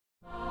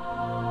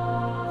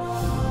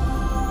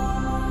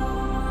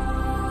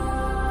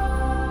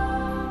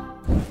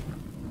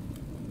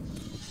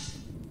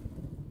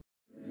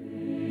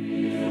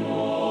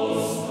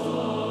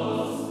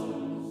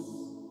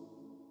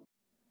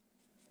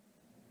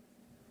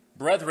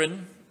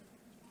Brethren,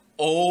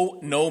 owe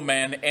no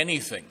man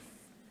anything,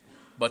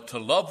 but to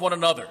love one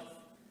another.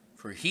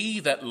 For he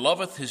that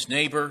loveth his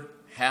neighbor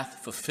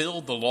hath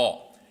fulfilled the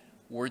law.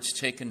 Words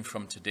taken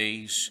from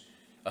today's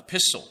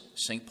epistle,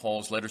 St.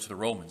 Paul's letter to the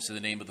Romans. In the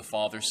name of the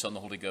Father, Son, and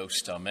the Holy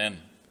Ghost. Amen.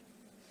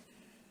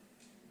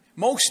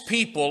 Most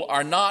people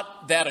are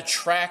not that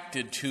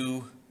attracted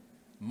to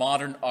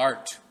modern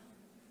art.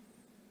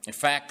 In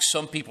fact,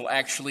 some people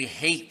actually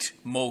hate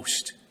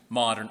most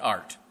modern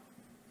art.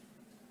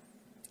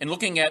 In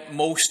looking at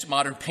most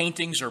modern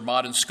paintings or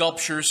modern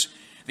sculptures,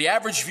 the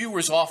average viewer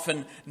is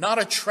often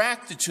not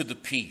attracted to the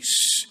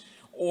piece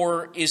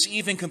or is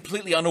even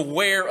completely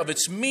unaware of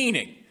its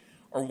meaning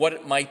or what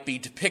it might be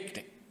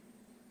depicting.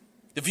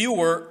 The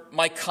viewer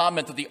might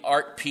comment that the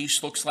art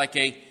piece looks like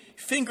a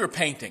finger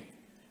painting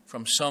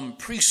from some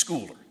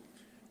preschooler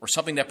or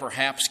something that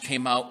perhaps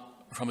came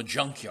out from a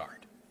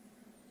junkyard.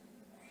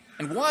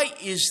 And why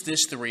is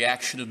this the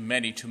reaction of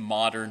many to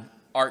modern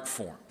art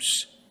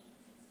forms?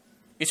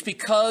 It's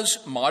because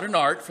modern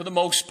art, for the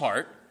most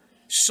part,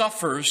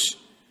 suffers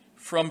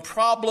from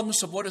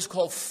problems of what is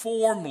called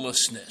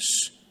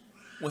formlessness,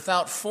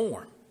 without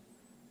form.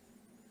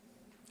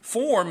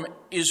 Form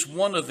is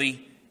one of the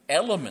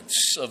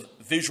elements of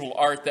visual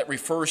art that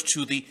refers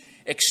to the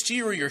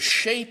exterior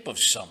shape of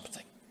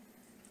something.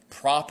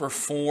 Proper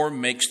form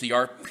makes the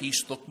art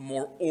piece look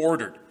more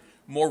ordered,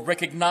 more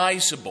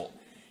recognizable,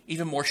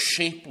 even more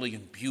shapely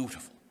and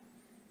beautiful.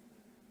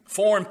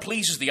 Form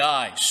pleases the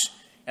eyes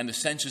and the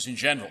senses in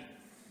general.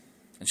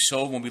 And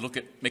so when we look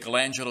at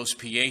Michelangelo's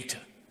Pieta,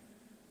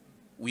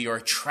 we are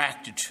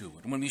attracted to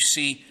it. And when we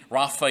see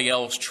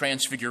Raphael's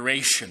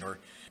Transfiguration or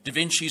Da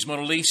Vinci's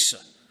Mona Lisa,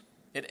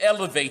 it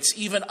elevates,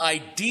 even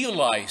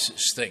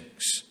idealizes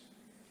things.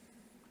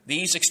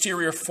 These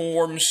exterior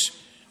forms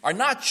are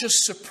not just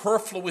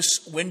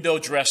superfluous window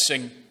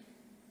dressing,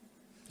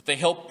 but they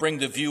help bring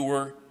the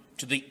viewer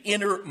to the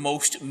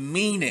innermost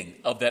meaning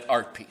of that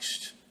art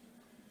piece.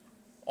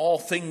 All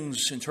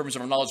things in terms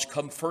of our knowledge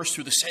come first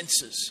through the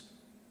senses.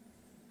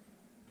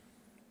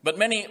 But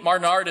many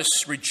modern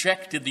artists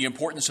rejected the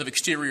importance of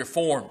exterior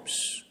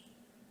forms.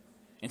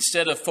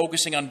 Instead of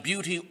focusing on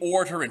beauty,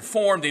 order, and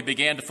form, they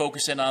began to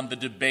focus in on the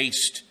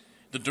debased,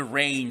 the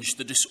deranged,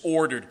 the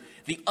disordered,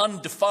 the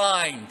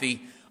undefined,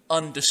 the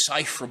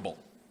undecipherable.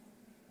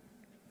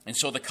 And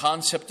so the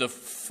concept of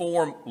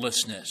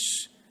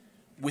formlessness,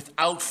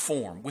 without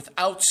form,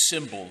 without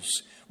symbols,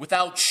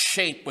 without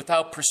shape,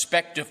 without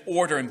perspective,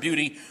 order, and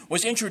beauty,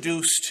 was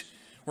introduced,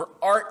 where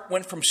art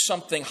went from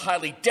something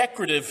highly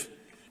decorative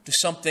to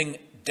something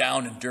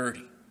down and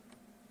dirty.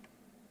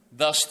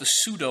 Thus, the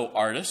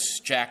pseudo-artists,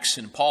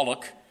 Jackson and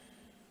Pollock,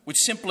 would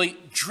simply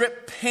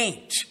drip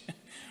paint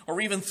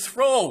or even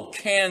throw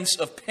cans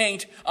of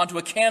paint onto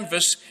a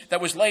canvas that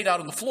was laid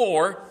out on the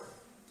floor,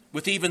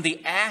 with even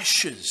the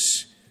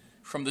ashes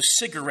from the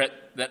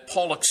cigarette that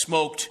Pollock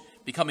smoked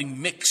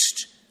becoming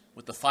mixed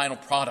with the final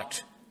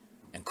product,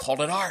 and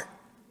call it art.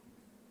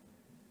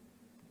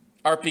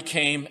 Art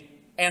became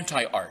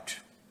anti-art,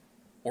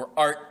 or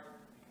art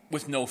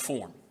with no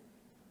form.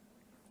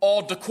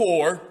 All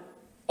decor,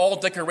 all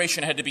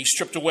decoration had to be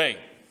stripped away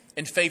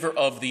in favor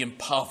of the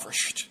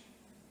impoverished.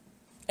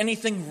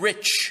 Anything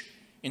rich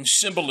in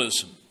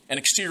symbolism and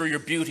exterior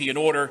beauty and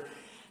order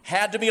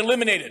had to be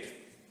eliminated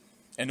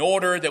in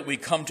order that we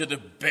come to the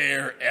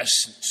bare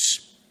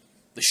essence,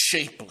 the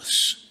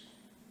shapeless.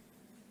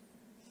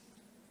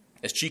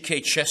 As G.K.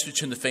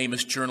 Chesterton, the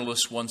famous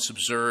journalist, once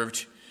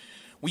observed,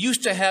 we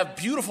used to have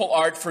beautiful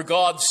art for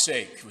God's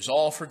sake. It was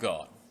all for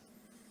God.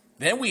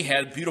 Then we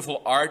had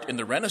beautiful art in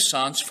the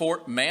Renaissance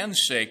for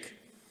man's sake.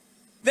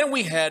 Then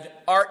we had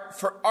art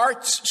for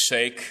art's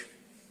sake.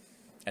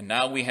 And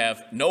now we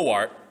have no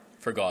art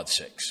for God's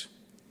sakes.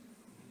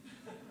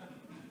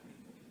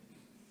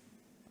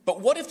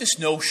 But what if this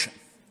notion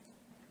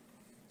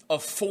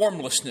of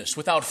formlessness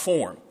without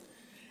form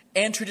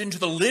entered into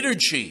the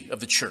liturgy of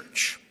the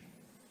church,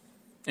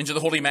 into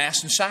the Holy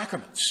Mass and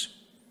sacraments?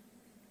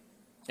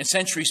 In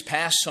centuries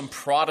past, some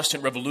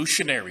Protestant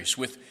revolutionaries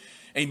with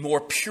a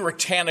more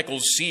puritanical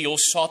zeal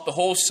sought the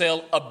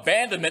wholesale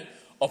abandonment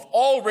of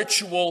all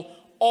ritual,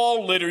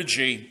 all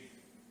liturgy,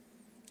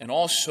 and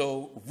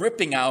also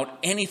ripping out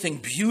anything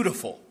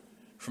beautiful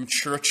from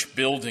church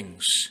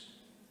buildings.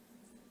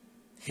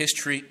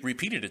 History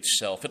repeated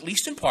itself, at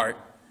least in part,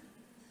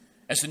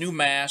 as the new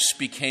Mass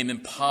became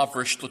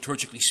impoverished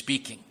liturgically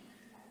speaking,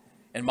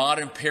 and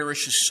modern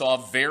parishes saw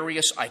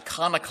various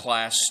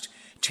iconoclasts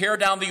tear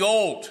down the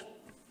old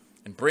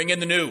and bring in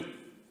the new.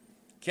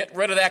 Get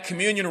rid of that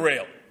communion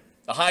rail,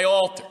 the high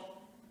altar.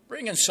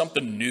 Bring in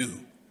something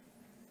new.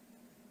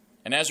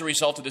 And as a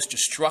result of this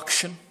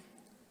destruction,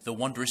 the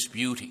wondrous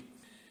beauty,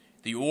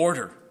 the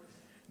order,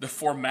 the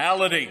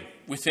formality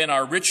within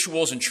our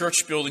rituals and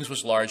church buildings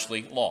was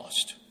largely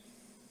lost.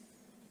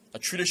 A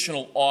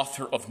traditional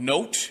author of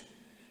note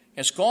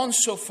has gone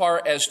so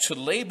far as to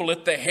label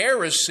it the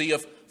heresy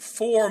of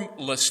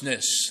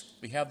formlessness.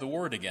 We have the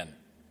word again.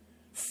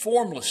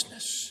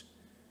 Formlessness,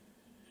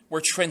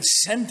 where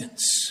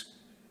transcendence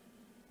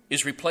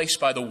is replaced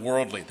by the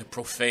worldly, the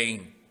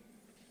profane,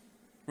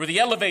 where the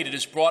elevated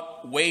is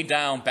brought way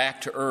down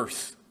back to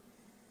earth,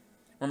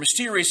 where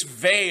mysterious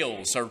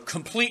veils are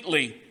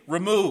completely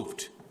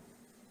removed,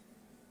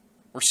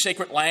 where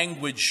sacred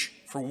language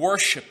for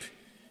worship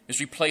is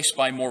replaced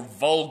by more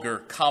vulgar,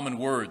 common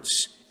words,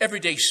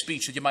 everyday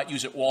speech that you might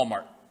use at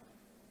Walmart,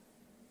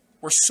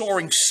 where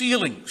soaring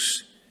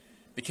ceilings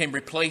became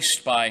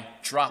replaced by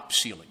drop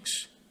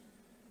ceilings,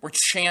 where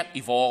chant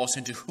evolves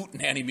into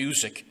hootenanny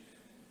music.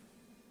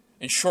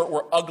 In short,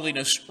 where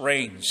ugliness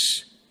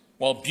reigns,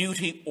 while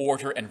beauty,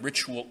 order, and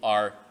ritual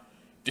are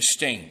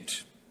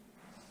disdained.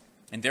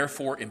 And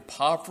therefore,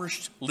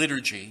 impoverished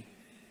liturgy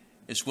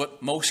is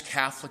what most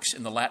Catholics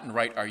in the Latin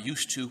Rite are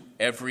used to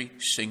every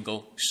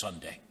single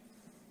Sunday.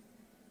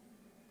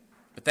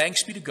 But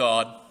thanks be to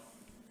God,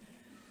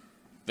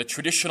 the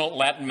traditional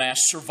Latin Mass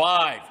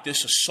survived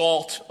this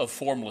assault of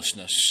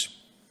formlessness.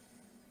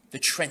 The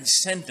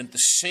transcendent, the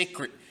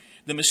sacred,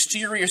 the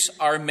mysterious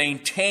are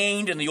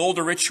maintained in the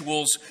older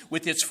rituals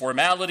with its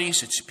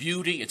formalities, its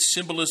beauty, its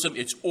symbolism,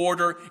 its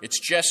order, its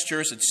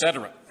gestures,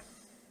 etc.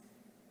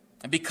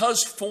 And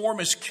because form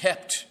is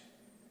kept,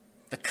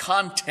 the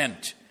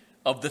content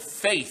of the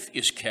faith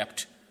is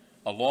kept,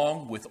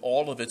 along with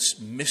all of its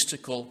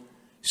mystical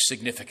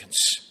significance.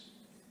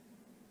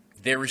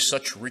 There is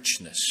such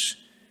richness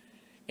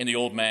in the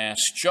Old Mass,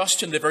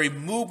 just in the very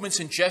movements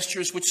and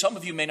gestures which some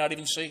of you may not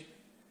even see.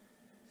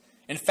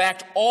 In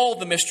fact, all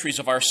the mysteries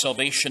of our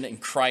salvation in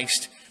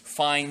Christ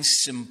find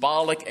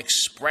symbolic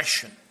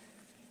expression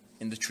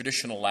in the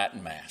traditional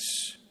Latin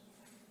Mass.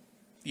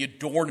 The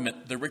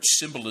adornment, the rich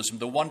symbolism,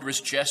 the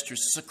wondrous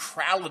gestures, the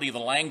sacrality of the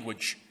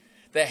language,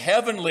 the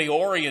heavenly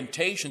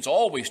orientations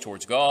always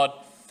towards God,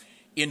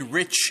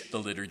 enrich the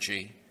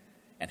liturgy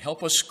and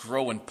help us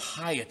grow in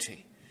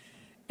piety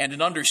and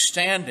in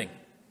understanding.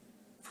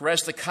 For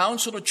as the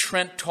Council of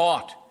Trent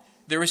taught,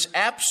 there is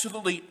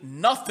absolutely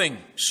nothing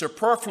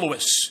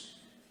superfluous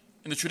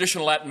in the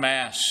traditional Latin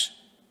Mass.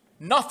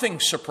 Nothing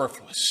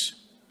superfluous.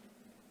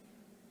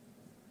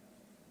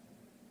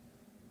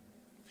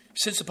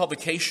 Since the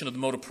publication of the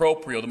motu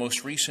proprio, the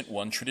most recent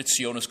one,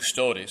 Traditionis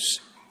Custodes,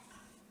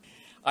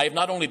 I have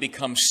not only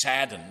become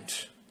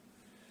saddened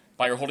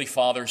by our Holy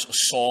Father's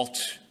assault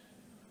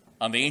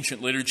on the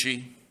ancient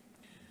liturgy,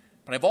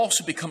 but I've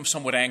also become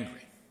somewhat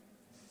angry.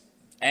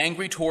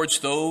 Angry towards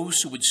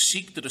those who would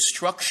seek the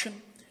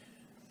destruction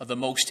of the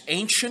most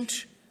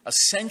ancient,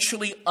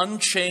 essentially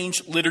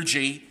unchanged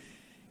liturgy in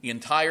the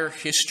entire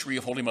history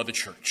of Holy Mother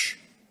Church.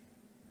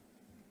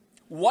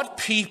 What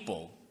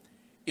people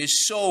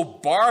is so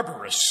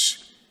barbarous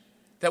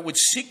that would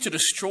seek to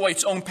destroy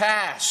its own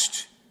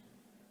past,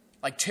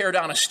 like tear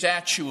down a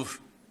statue of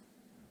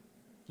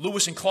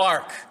Lewis and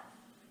Clark,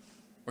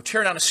 or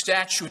tear down a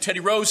statue of Teddy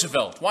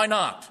Roosevelt? Why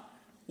not?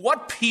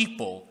 What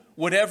people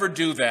would ever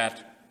do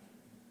that?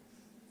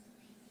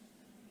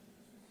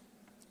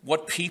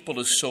 What people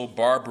is so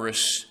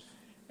barbarous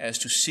as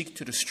to seek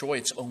to destroy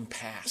its own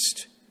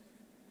past?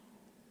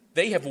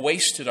 They have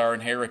wasted our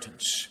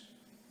inheritance.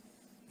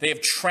 They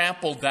have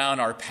trampled down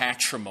our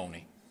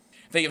patrimony.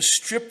 They have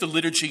stripped the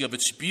liturgy of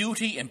its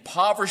beauty,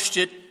 impoverished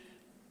it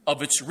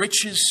of its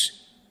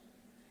riches,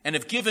 and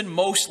have given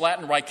most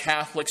Latin Rite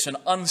Catholics an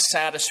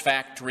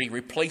unsatisfactory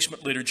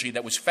replacement liturgy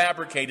that was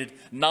fabricated,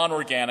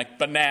 non-organic,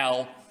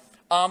 banal,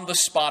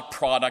 on-the-spot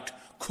product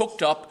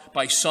cooked up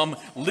by some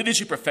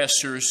liturgy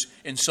professors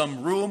in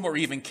some room or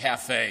even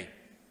cafe.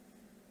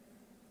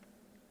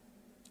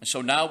 And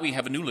so now we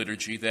have a new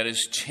liturgy that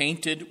is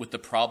tainted with the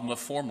problem of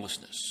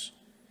formlessness.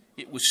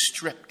 It was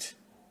stripped.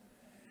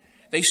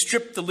 They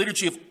stripped the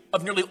liturgy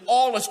of nearly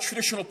all its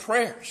traditional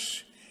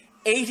prayers.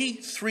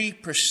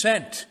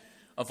 83%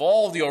 of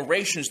all the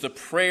orations, the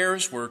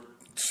prayers, were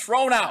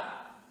thrown out.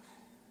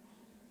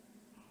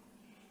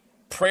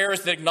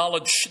 Prayers that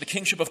acknowledge the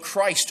kingship of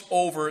Christ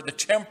over the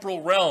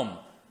temporal realm,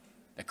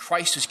 that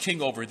Christ is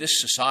king over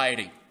this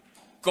society,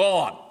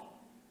 gone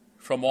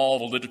from all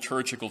the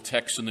liturgical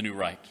texts in the New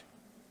Rite.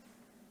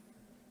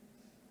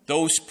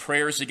 Those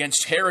prayers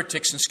against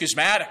heretics and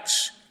schismatics,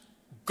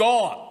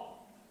 gone.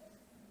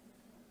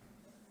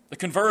 The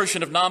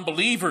conversion of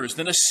non-believers,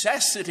 the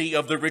necessity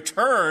of the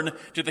return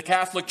to the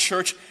Catholic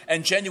Church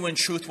and genuine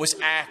truth was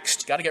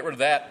axed. Got to get rid of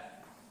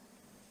that.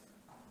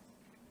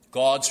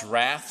 God's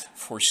wrath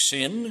for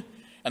sin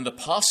and the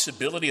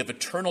possibility of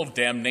eternal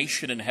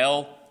damnation in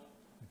hell,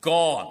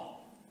 gone.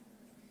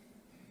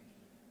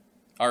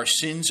 Our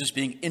sins as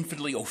being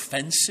infinitely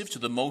offensive to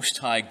the Most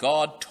High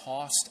God,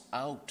 tossed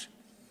out.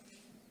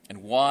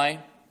 And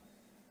why?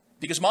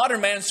 Because modern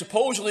man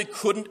supposedly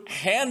couldn't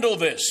handle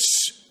this.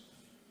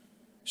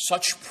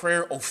 Such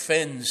prayer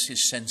offends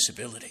his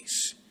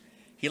sensibilities.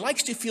 He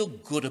likes to feel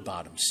good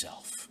about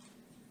himself.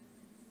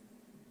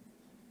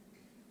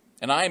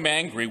 And I'm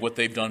angry what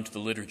they've done to the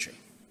liturgy.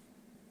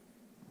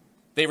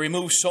 They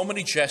removed so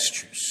many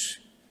gestures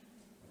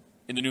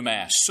in the new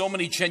Mass, so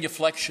many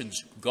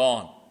genuflections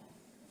gone,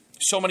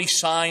 so many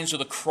signs of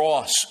the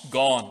cross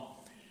gone,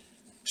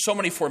 so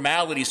many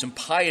formalities and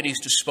pieties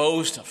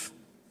disposed of.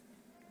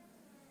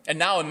 And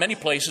now in many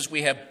places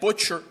we have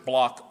butcher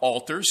block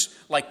altars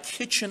like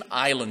kitchen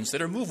islands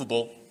that are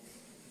movable.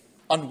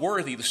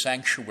 unworthy the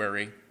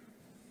sanctuary,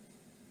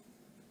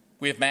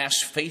 we have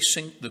Mass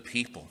facing the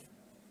people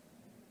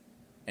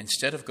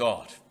instead of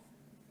God.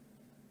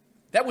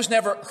 That was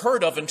never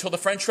heard of until the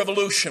French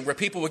Revolution, where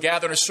people would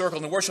gather in a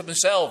circle and worship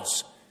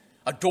themselves,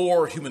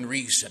 adore human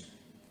reason.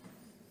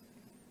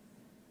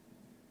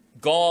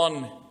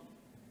 Gone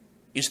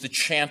is the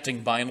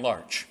chanting by and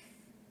large.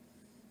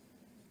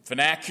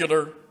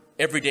 Vernacular,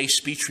 everyday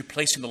speech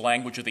replacing the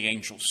language of the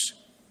angels.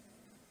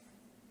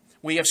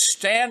 We have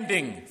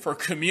standing for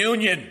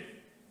communion.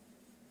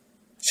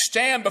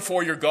 Stand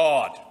before your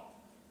God.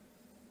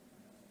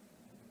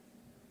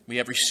 We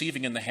have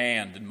receiving in the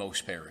hand in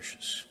most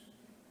parishes.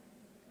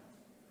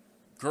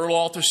 Girl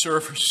altar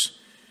servers,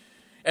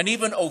 and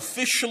even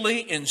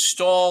officially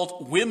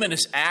installed women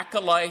as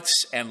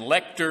acolytes and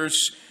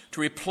lectors to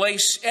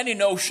replace any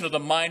notion of the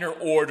minor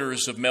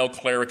orders of male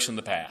clerics in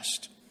the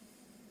past.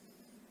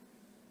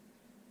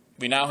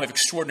 We now have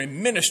extraordinary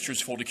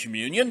ministers for Holy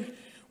Communion,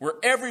 where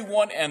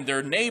everyone and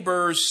their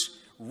neighbors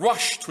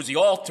rush towards the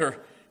altar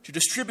to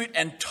distribute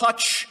and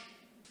touch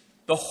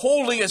the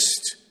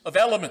holiest of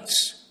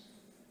elements,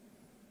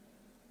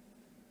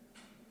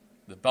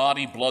 the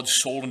body, blood,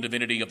 soul, and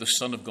divinity of the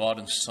Son of God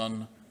and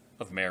Son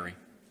of Mary.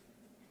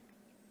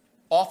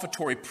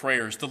 Offertory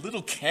prayers, the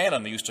little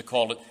canon they used to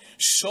call it,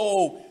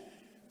 so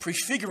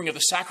prefiguring of the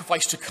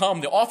sacrifice to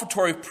come, the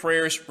offertory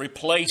prayers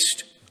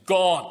replaced,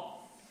 gone.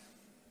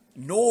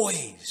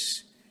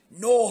 Noise,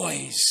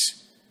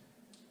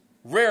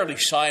 rarely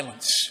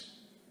silence.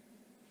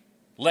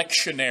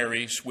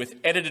 Lectionaries with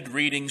edited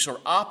readings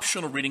or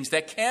optional readings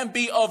that can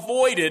be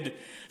avoided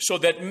so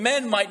that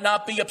men might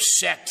not be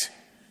upset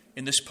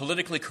in this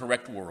politically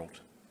correct world.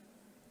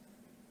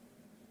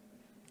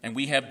 And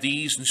we have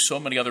these and so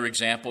many other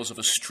examples of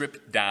a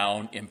stripped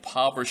down,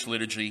 impoverished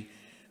liturgy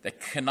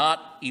that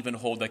cannot even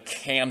hold a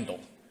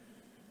candle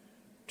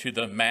to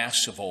the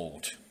Mass of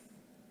old.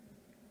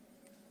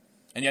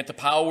 And yet the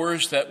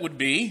powers that would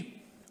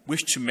be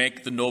wish to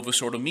make the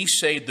Novus Ordo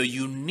Missae the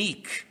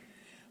unique,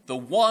 the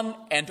one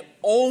and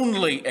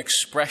only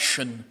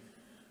expression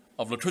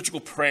of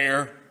liturgical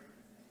prayer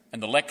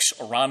and the lex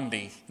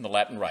orandi in the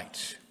Latin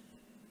Rite.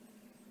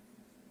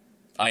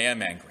 I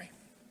am angry.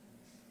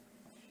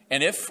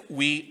 And if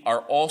we are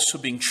also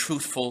being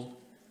truthful,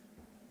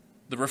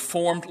 the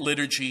Reformed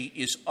liturgy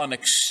is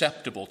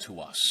unacceptable to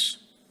us.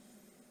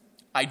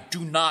 I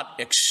do not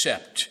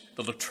accept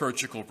the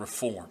liturgical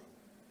reform.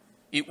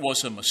 It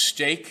was a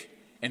mistake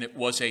and it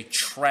was a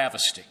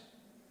travesty.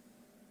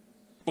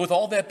 But with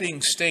all that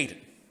being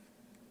stated,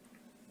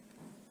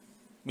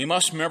 we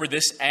must remember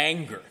this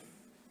anger,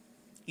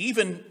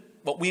 even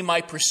what we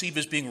might perceive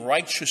as being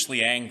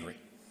righteously angry,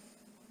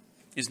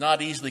 is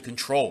not easily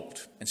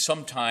controlled and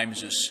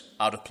sometimes is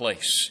out of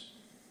place.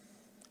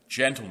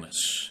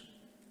 Gentleness,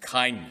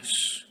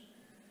 kindness,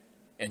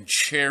 and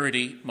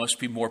charity must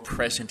be more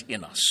present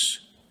in us.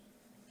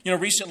 You know,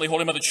 recently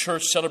Holy Mother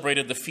Church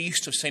celebrated the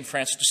feast of St.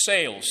 Francis de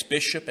Sales,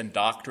 Bishop and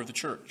Doctor of the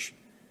Church.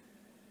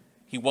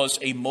 He was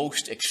a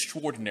most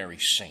extraordinary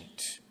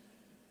saint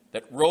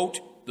that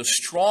wrote the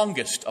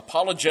strongest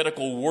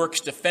apologetical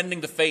works defending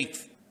the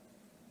faith.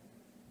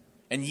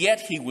 And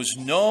yet he was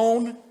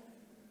known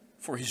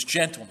for his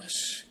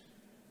gentleness,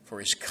 for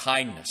his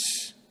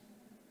kindness.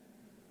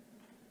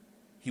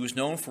 He was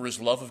known for his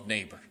love of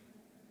neighbor.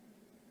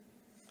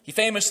 He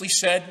famously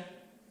said,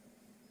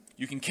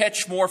 "You can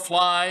catch more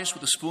flies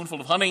with a spoonful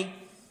of honey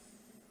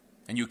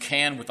than you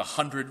can with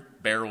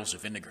 100 barrels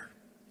of vinegar."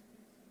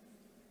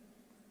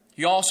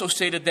 He also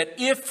stated that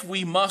if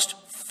we must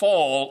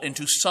fall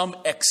into some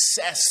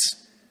excess,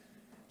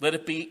 let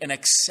it be an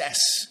excess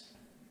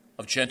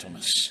of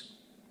gentleness.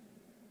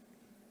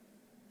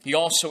 He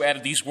also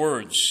added these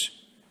words,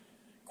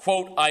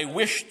 quote, "I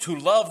wish to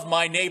love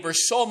my neighbor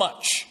so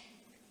much.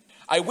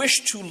 I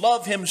wish to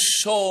love him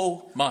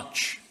so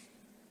much.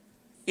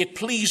 It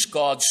pleased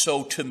God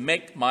so to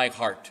make my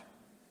heart.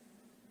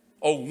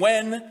 Oh,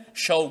 when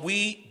shall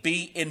we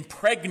be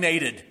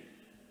impregnated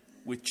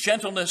with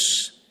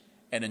gentleness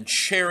and in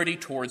charity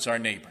towards our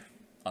neighbor,"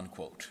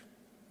 unquote.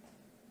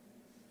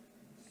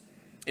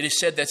 It is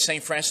said that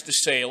St. Francis de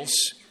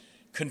Sales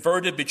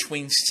converted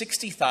between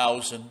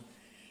 60,000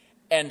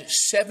 and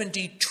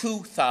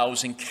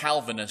 72,000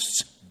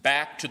 Calvinists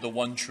back to the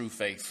one true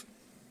faith.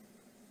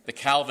 The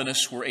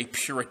Calvinists were a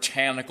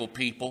puritanical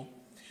people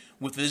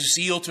with a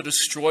zeal to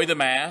destroy the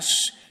Mass,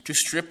 to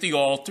strip the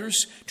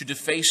altars, to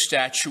deface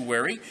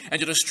statuary, and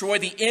to destroy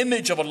the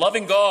image of a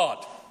loving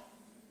God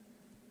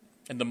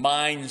and the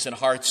minds and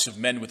hearts of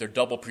men with their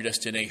double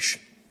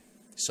predestination.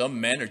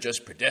 Some men are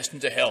just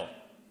predestined to hell.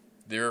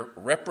 They're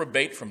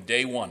reprobate from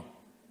day one.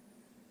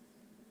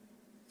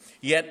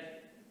 Yet,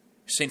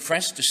 St.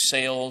 Francis de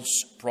Sales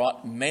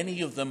brought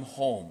many of them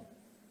home,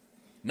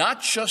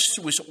 not just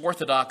through his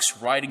orthodox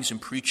writings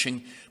and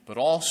preaching, but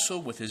also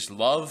with his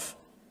love,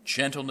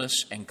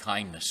 gentleness, and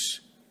kindness.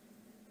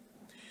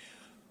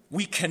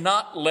 We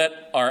cannot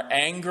let our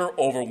anger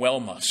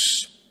overwhelm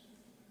us.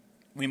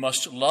 We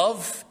must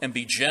love and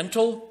be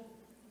gentle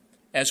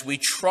as we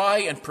try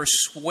and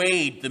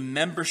persuade the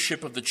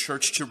membership of the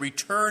church to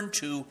return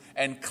to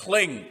and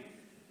cling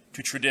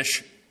to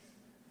tradition.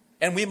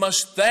 And we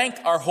must thank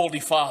our Holy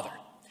Father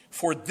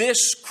for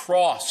this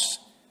cross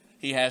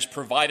he has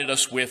provided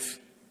us with,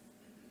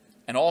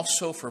 and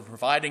also for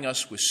providing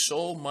us with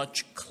so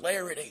much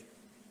clarity.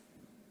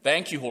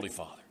 Thank you, Holy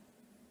Father.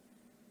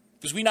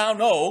 Because we now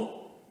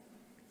know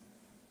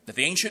that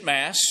the ancient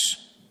Mass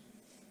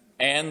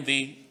and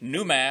the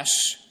new Mass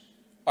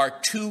are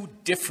two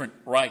different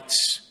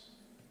rites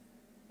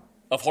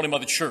of Holy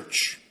Mother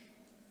Church,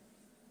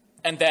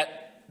 and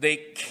that they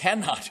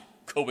cannot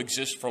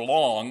coexist for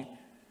long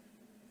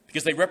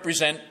because they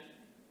represent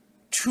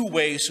two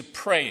ways of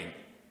praying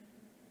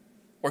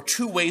or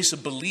two ways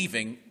of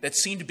believing that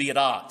seem to be at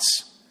odds.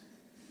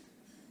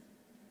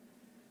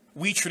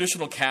 We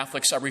traditional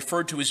Catholics are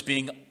referred to as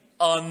being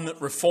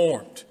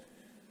unreformed.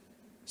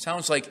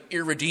 Sounds like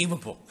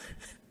irredeemable,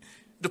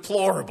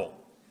 deplorable,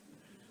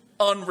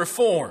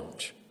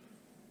 unreformed.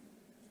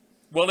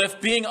 Well,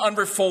 if being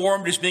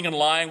unreformed is being in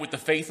line with the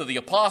faith of the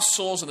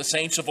apostles and the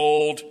saints of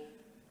old,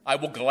 I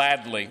will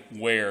gladly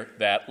wear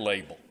that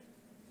label.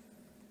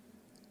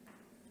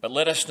 But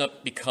let us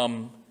not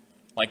become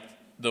like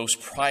those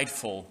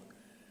prideful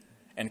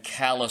and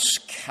callous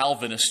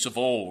Calvinists of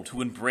old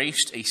who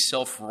embraced a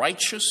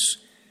self-righteous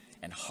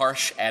and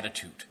harsh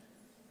attitude.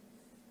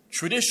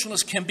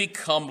 Traditionalists can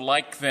become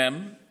like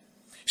them,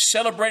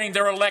 celebrating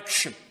their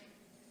election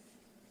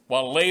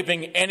while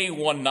labeling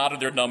anyone not of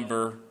their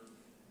number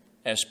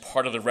as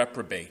part of the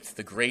reprobate,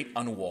 the great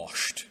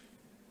unwashed.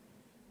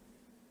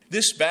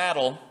 This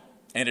battle,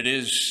 and it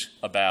is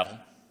a battle,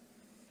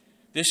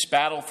 this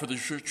battle for the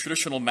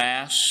traditional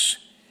Mass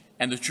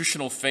and the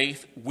traditional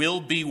faith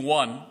will be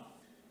won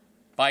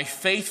by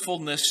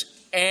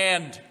faithfulness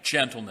and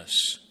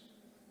gentleness.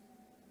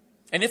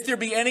 And if there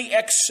be any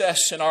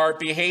excess in our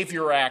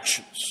behavior or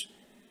actions,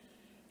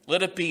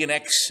 let it be an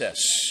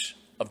excess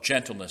of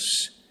gentleness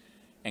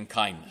and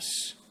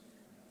kindness.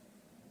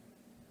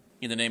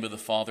 In the name of the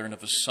Father, and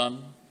of the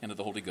Son, and of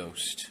the Holy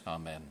Ghost.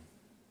 Amen.